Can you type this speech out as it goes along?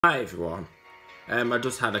Hi everyone, I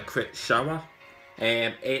just had a quick shower.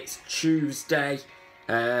 It's Tuesday,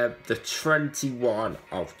 the 21st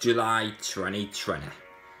of July 2020.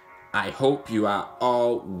 I hope you are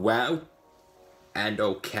all well and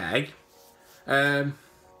okay.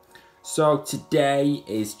 So today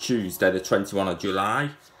is Tuesday, the 21st of July.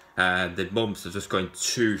 The months are just going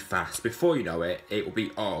too fast. Before you know it, it will be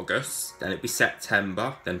August, then it'll be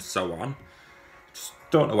September, then so on. Just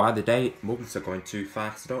don't know why the months are going too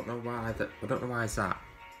fast. I don't know why is that.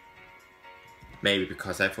 Maybe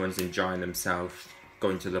because everyone's enjoying themselves,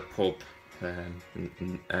 going to the pub, and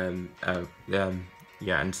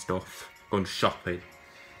stuff, going shopping.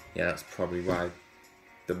 Yeah, that's probably why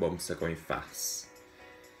the months are going fast.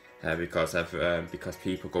 Because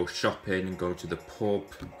people go shopping and go to the pub.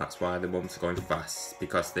 That's why the months are going fast,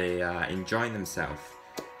 because they are enjoying themselves.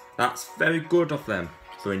 That's very good of them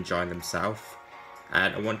for enjoying themselves.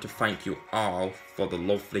 And I want to thank you all for the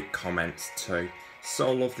lovely comments too.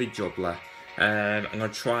 So lovely, jubbly. I'm going to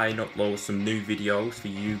try and upload some new videos for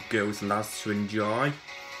you girls and lads to enjoy.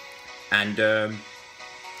 And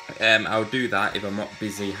I'll do that if I'm not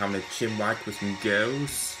busy having a chinwag with some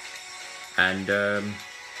girls. And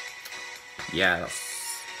yeah,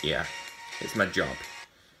 it's my job.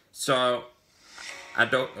 So I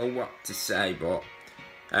don't know what to say, but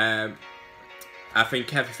I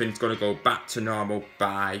think everything's going to go back to normal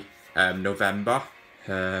by November.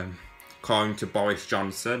 According to Boris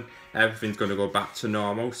Johnson, everything's going to go back to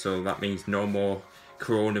normal, so that means no more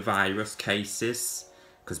coronavirus cases.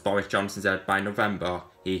 Because Boris Johnson said by November,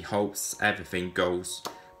 he hopes everything goes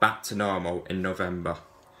back to normal in November.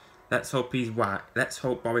 Let's hope he's right. Let's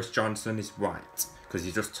hope Boris Johnson is right, because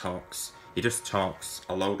he just talks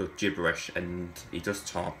a load of gibberish, and he just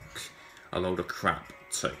talks a load of crap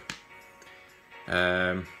too.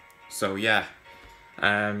 So yeah,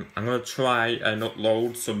 I'm going to try and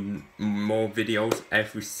upload some more videos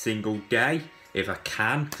every single day if I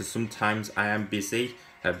can, because sometimes I am busy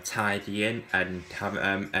tidying and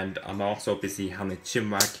I'm also busy having a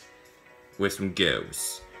chinwag with some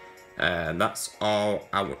girls. That's all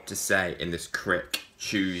I want to say in this quick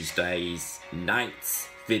Tuesday's night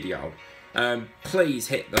video. Please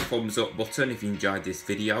hit the thumbs up button if you enjoyed this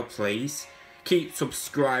video, please. Keep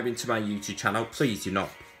subscribing to my YouTube channel. Please do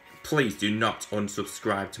not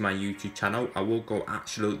unsubscribe to my YouTube channel. I will go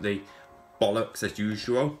absolutely bollocks as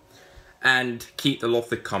usual. And keep the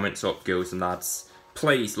lovely comments up, girls and lads.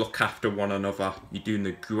 Please look after one another. You're doing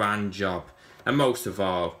a grand job. And most of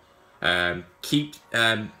all,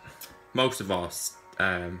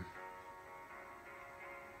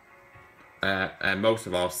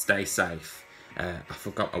 stay safe. I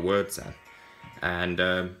forgot my words then.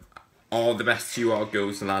 And all the best to you all,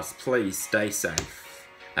 girls and lads. Please stay safe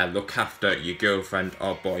and look after your girlfriend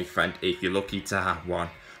or boyfriend if you're lucky to have one.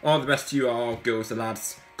 All the best to you all, girls and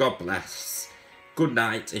lads. God bless. Good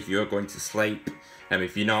night if you're going to sleep. And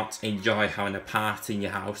if you're not, enjoy having a party in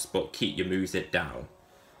your house, but keep your music down.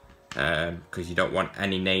 Because you don't want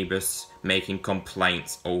any neighbours making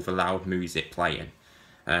complaints over loud music playing.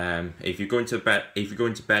 If you're going to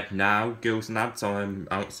bed now, girls and lads, I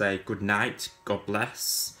would say good night. God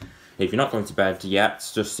bless. If you're not going to bed yet,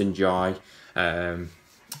 just enjoy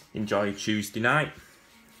Tuesday night.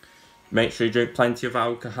 Make sure you drink plenty of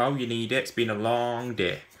alcohol. You need it. It's been a long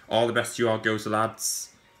day. All the best to you all, girls and lads.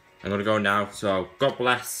 I'm gonna go now. So God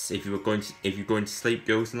bless. If you're going to sleep,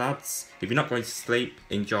 girls and lads. If you're not going to sleep,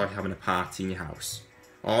 enjoy having a party in your house.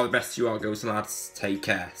 All the best to you all, girls and lads. Take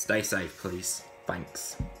care. Stay safe, please.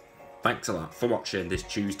 Thanks. Thanks a lot for watching this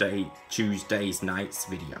Tuesday's night's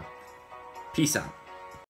video. Peace out.